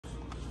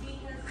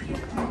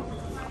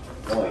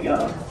Going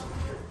up.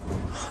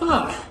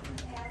 Huh.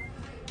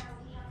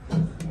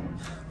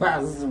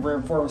 Wow, this is a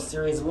rare form of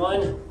Series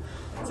 1.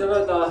 So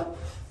about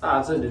the,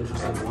 it's an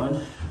interesting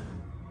one.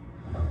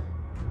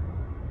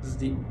 This is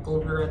the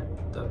over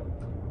at the...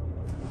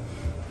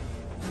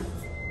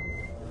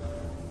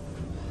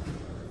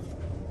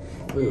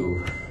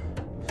 Ooh.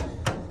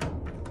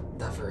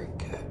 Not very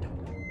good.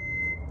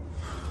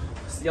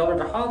 It's the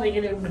elevator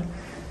holiday in.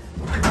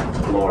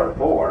 Floor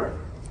 4.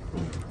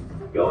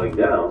 Going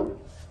down.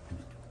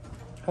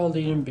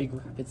 Holiday in Big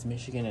Rapids,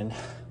 Michigan, and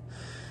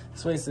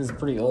this place is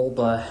pretty old,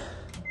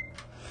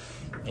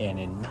 and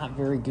in not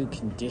very good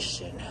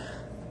condition.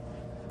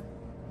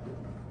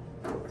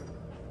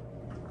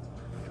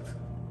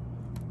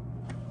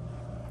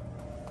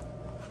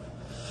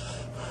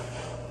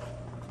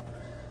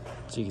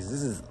 Jeez,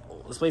 this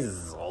place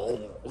is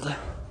old.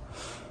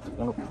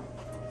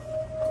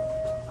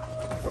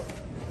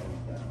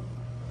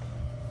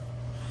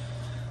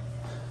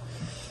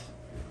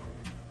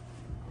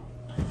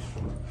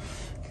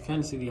 Kind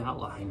of see the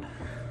outline.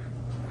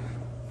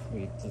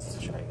 Wait, let's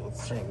try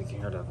if we can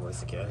hear that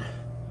voice again.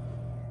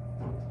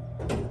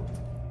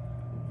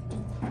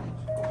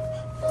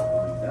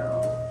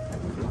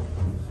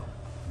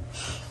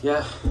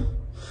 Yeah.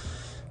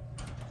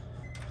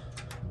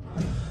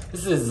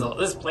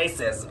 This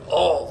place is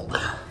old.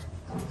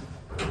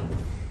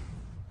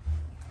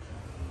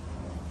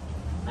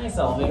 Nice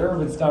elevator,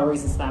 but it's got a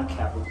recent snap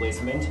cap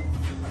replacement.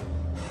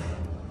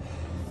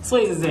 This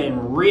place is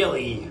in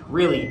really,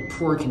 really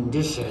poor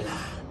condition.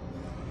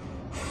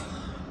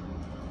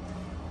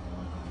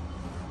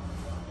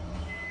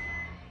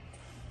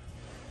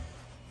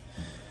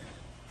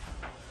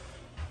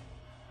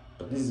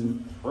 But these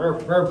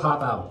rare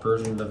pop-out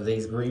versions of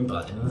these green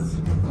buttons.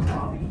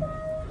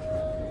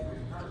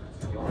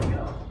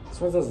 This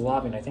one says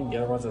lobby, and I think the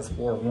other one says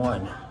floor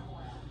 1.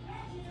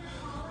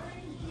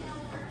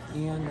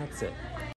 And that's it.